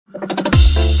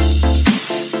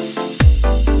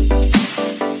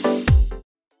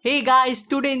Hey guys,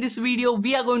 today in this video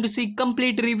we are going to see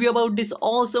complete review about this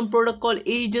awesome product called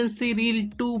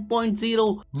AgencyReel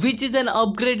 2.0, which is an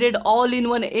upgraded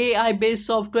all-in-one AI based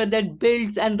software that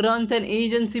builds and runs an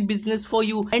agency business for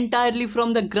you entirely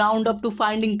from the ground up, to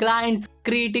finding clients,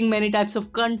 creating many types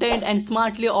of content, and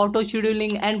smartly auto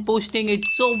scheduling and posting it.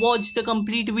 So watch the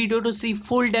complete video to see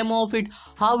full demo of it,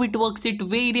 how it works, it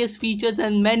various features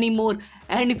and many more.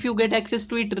 And if you get access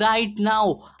to it right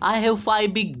now, I have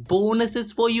 5 big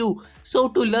bonuses for you. So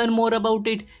to learn more about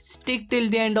it, stick till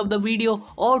the end of the video,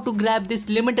 or to grab this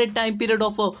limited time period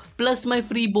offer plus my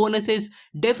free bonuses,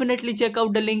 definitely check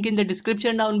out the link in the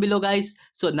description down below guys.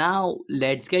 So now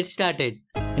let's get started.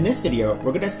 In this video,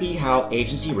 we're going to see how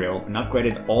AgencyReel, an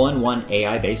upgraded all-in-one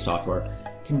AI-based software,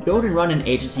 can build and run an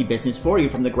agency business for you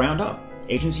from the ground up.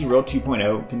 AgencyReel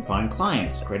 2.0 can find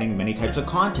clients, creating many types of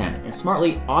content, and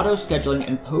smartly auto-scheduling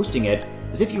and posting it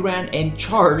as if you ran and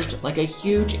charged like a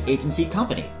huge agency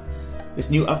company. This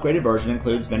new upgraded version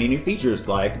includes many new features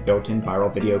like built-in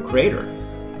viral video creator,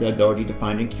 the ability to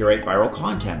find and curate viral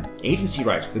content, agency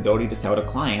rights with the ability to sell to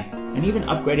clients, and even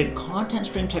upgraded content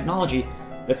stream technology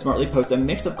that smartly posts a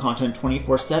mix of content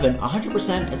 24/7,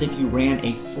 100% as if you ran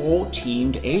a full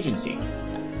teamed agency.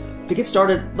 To get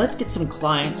started, let's get some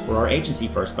clients for our agency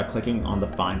first by clicking on the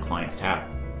Find Clients tab.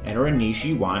 Enter a niche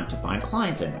you want to find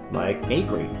clients in, like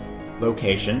bakery,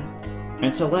 location,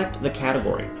 and select the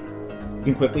category. You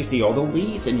can quickly see all the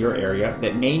leads in your area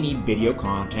that may need video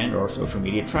content or social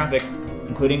media traffic,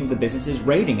 including the business's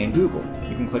rating in Google.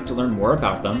 You can click to learn more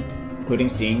about them, including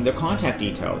seeing their contact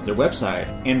details, their website,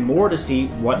 and more to see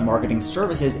what marketing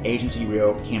services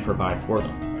AgencyReel can provide for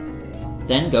them.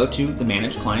 Then go to the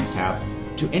Manage Clients tab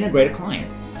to integrate a client.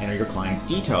 Enter your client's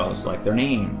details like their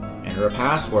name, enter a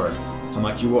password, how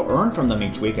much you will earn from them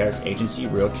each week, as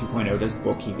AgencyReel 2.0 does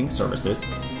bookkeeping services.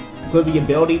 Include the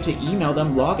ability to email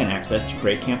them login access to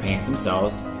create campaigns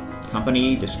themselves,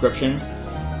 company, description.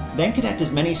 Then connect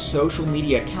as many social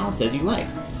media accounts as you like,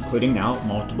 including now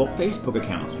multiple Facebook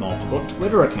accounts, multiple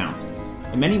Twitter accounts,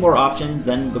 and many more options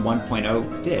than the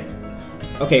 1.0 did.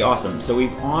 Okay, awesome, so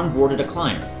we've onboarded a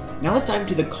client. Now let's dive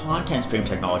into the content stream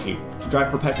technology to drive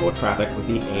perpetual traffic with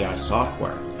the AI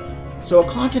software. So a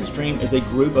content stream is a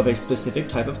group of a specific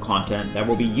type of content that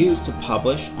will be used to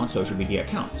publish on social media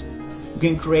accounts. You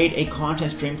can create a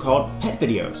content stream called pet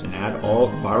videos and add all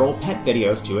viral pet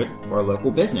videos to it for a local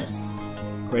business.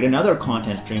 Create another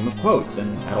content stream of quotes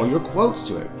and add all your quotes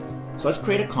to it. So let's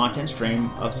create a content stream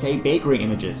of, say, bakery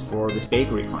images for this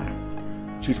bakery client.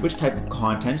 Choose which type of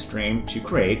content stream to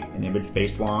create, an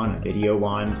image-based one, a video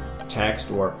one, text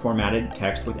or formatted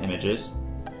text with images.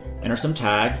 Enter some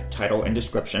tags, title and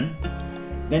description.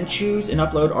 Then choose and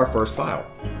upload our first file.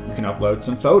 You can upload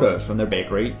some photos from their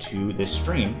bakery to this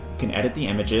stream. You can edit the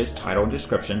images, title and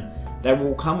description that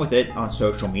will come with it on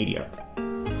social media.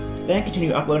 Then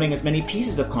continue uploading as many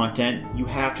pieces of content you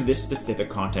have to this specific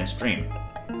content stream.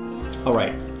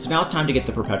 Alright, so now it's time to get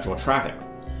the perpetual traffic.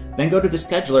 Then go to the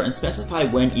scheduler and specify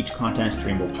when each content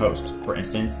stream will post. For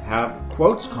instance, have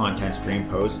quotes content stream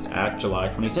post at July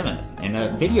 27th and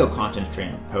a video content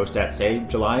stream post at, say,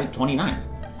 July 29th.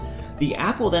 The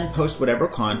app will then post whatever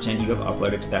content you have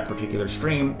uploaded to that particular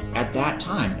stream at that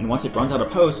time, and once it runs out of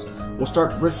posts, we'll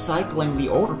start recycling the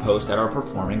older posts that are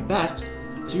performing best,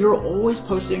 so you're always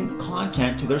posting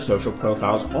content to their social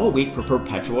profiles all week for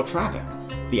perpetual traffic.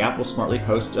 The app will smartly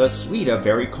post a suite of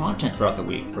varied content throughout the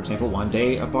week. For example, one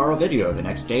day a viral video, the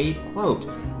next day quote,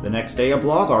 the next day a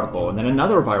blog article, and then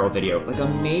another viral video, like a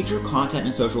major content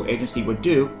and social agency would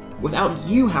do without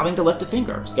you having to lift a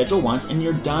finger. Schedule once and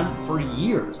you're done for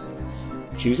years.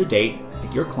 Choose a date,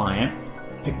 pick your client,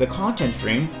 pick the content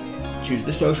stream, choose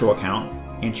the social account,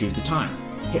 and choose the time.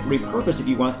 Hit repurpose if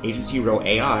you want AgencyReel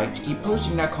AI to keep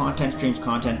posting that content stream's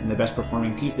content in the best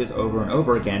performing pieces over and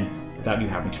over again without you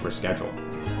having to reschedule.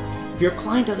 If your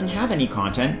client doesn't have any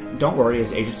content, don't worry,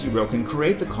 as AgencyReel can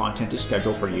create the content to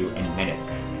schedule for you in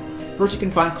minutes. First, you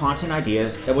can find content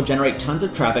ideas that will generate tons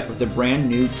of traffic with the brand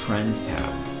new Trends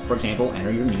tab. For example, enter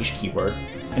your niche keyword,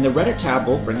 and the Reddit tab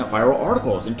will bring up viral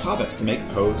articles and topics to make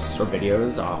posts or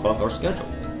videos off of or schedule.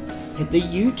 Hit the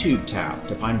YouTube tab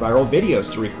to find viral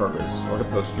videos to repurpose or to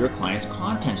post to your client's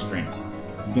content streams.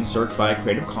 You can search by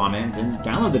Creative Commons and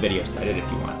download the videos to edit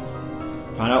if you want.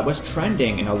 Find out what's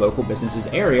trending in a local business's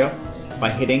area by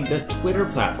hitting the Twitter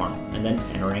platform and then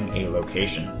entering a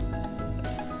location.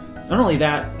 Not only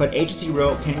that, but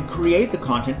AgencyReel can create the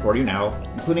content for you now,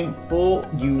 including full,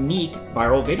 unique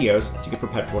viral videos to get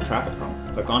perpetual traffic from.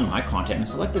 Click on My Content and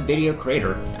select the video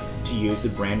creator to use the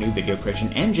brand new video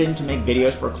creation engine to make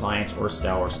videos for clients or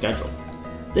sell or schedule.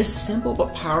 This simple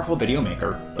but powerful video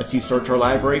maker lets you search our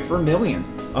library for millions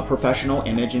of professional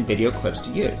image and video clips to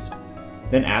use.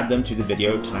 Then add them to the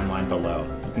video timeline below.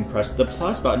 You can press the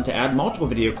plus button to add multiple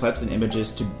video clips and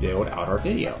images to build out our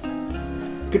video.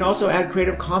 You can also add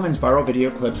Creative Commons viral video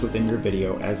clips within your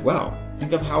video as well.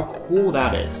 Think of how cool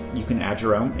that is. You can add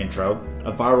your own intro,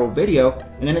 a viral video,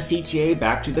 and then a CTA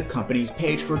back to the company's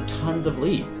page for tons of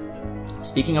leads.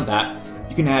 Speaking of that,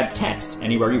 you can add text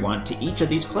anywhere you want to each of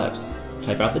these clips.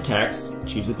 Type out the text,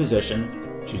 choose the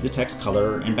position, choose the text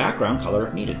color and background color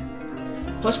if needed.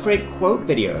 Plus create quote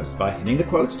videos by hitting the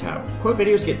quotes tab. Quote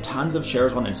videos get tons of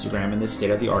shares on Instagram, and this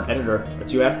state-of-the-art editor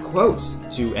lets you add quotes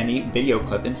to any video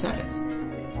clip in seconds.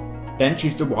 Then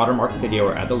choose to watermark the video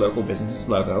or add the local business's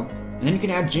logo, and then you can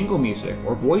add jingle music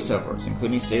or voiceovers,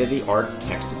 including state-of-the-art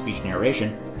text-to-speech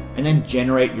narration, and then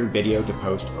generate your video to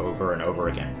post over and over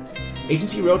again.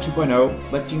 AgencyReel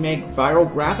 2.0 lets you make viral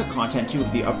graphic content too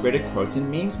with the upgraded Quotes and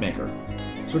Memes Maker.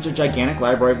 Search a gigantic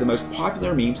library of the most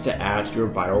popular memes to add to your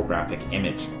viral graphic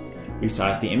image.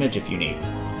 Resize the image if you need.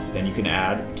 Then you can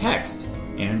add text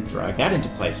and drag that into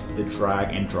place with the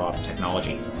drag and drop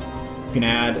technology. You can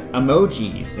add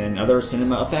emojis and other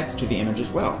cinema effects to the image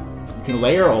as well. You can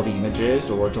layer all the images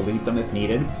or delete them if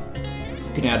needed.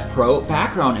 You can add pro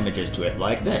background images to it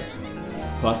like this.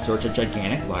 Plus search a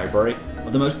gigantic library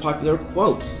of the most popular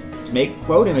quotes to make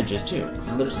quote images too.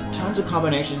 Now there's tons of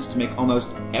combinations to make almost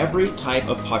every type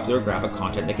of popular graphic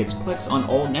content that gets clicks on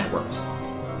all networks.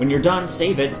 When you're done,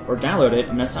 save it or download it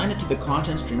and assign it to the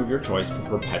content stream of your choice for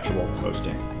perpetual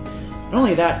posting. Not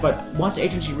only that, but once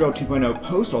AgencyReel 2.0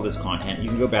 posts all this content, you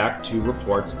can go back to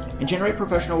reports and generate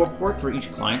professional reports for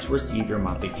each client to receive your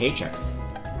monthly paycheck,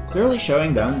 clearly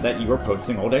showing them that you are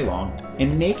posting all day long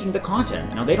and making the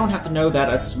content. Now they don't have to know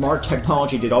that a smart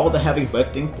technology did all the heavy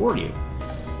lifting for you.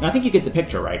 Now I think you get the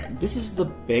picture, right? This is the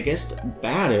biggest,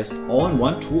 baddest,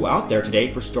 all-in-one tool out there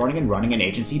today for starting and running an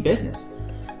agency business.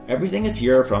 Everything is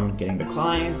here, from getting the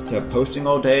clients to posting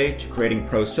all day to creating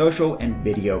pro social and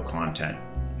video content.